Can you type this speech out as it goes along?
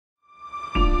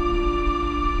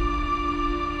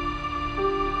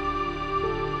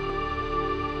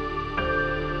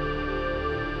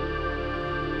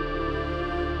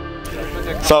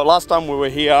So last time we were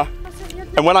here,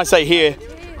 and when I say here,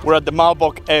 we're at the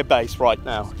Malbork airbase right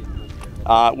now.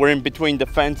 We're in between the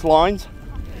fence lines.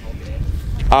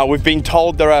 We've been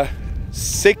told there are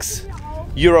 6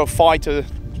 Eurofighter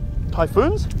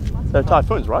Typhoons? They're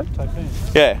Typhoons, right?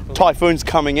 Typhoons. Yeah, Typhoons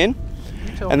coming in.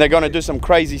 And they're going to do some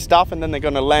crazy stuff, and then they're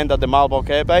going to land at the Malbork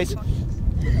airbase.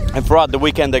 And throughout the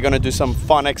weekend, they're going to do some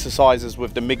fun exercises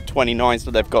with the MiG-29s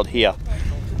that they've got here.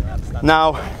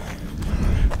 Now,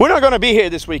 we're not going to be here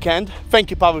this weekend. Thank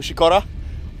you, Pavel Shikora.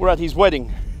 We're at his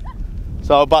wedding.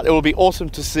 So, but it will be awesome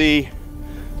to see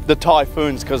the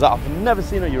Typhoons, because I've never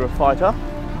seen a Eurofighter.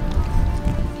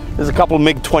 There's a couple of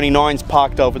MiG-29s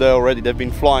parked over there already. They've been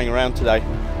flying around today.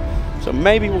 So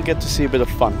maybe we'll get to see a bit of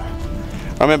fun.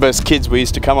 I remember as kids we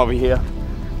used to come over here.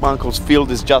 My uncle's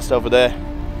field is just over there.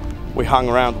 We hung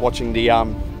around watching the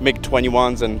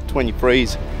MiG-21s and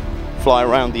 23s fly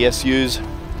around the SUs.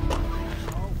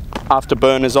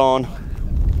 Afterburners on.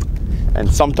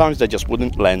 And sometimes they just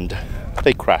wouldn't land.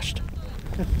 They crashed.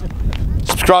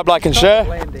 Subscribe, like and share.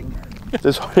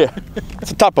 Yeah,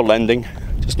 it's a type of landing,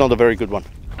 just not a very good one.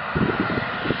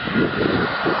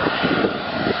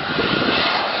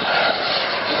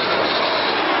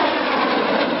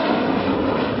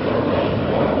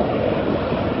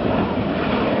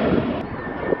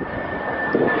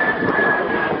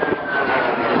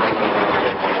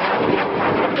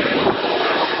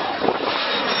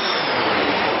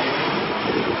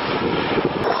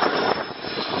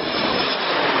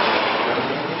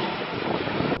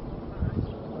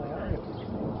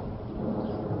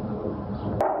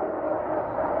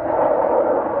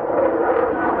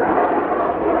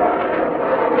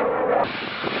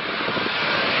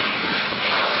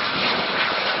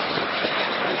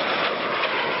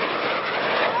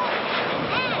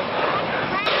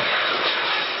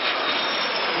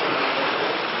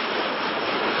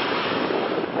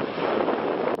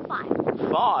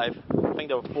 Five? I think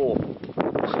there were 4. What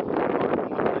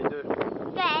do they do?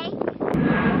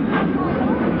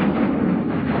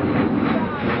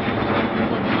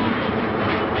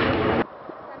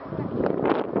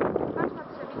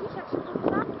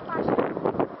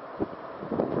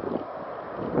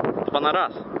 Chyba na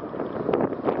raz.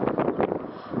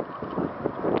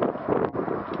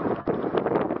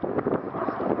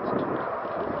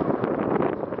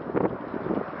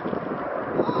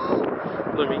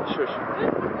 Shush.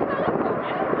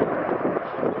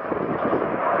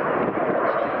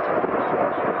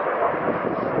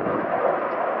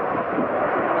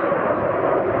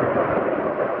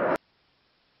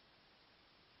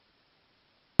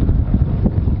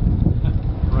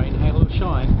 Rain, halo,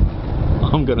 shine.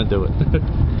 I'm gonna do it.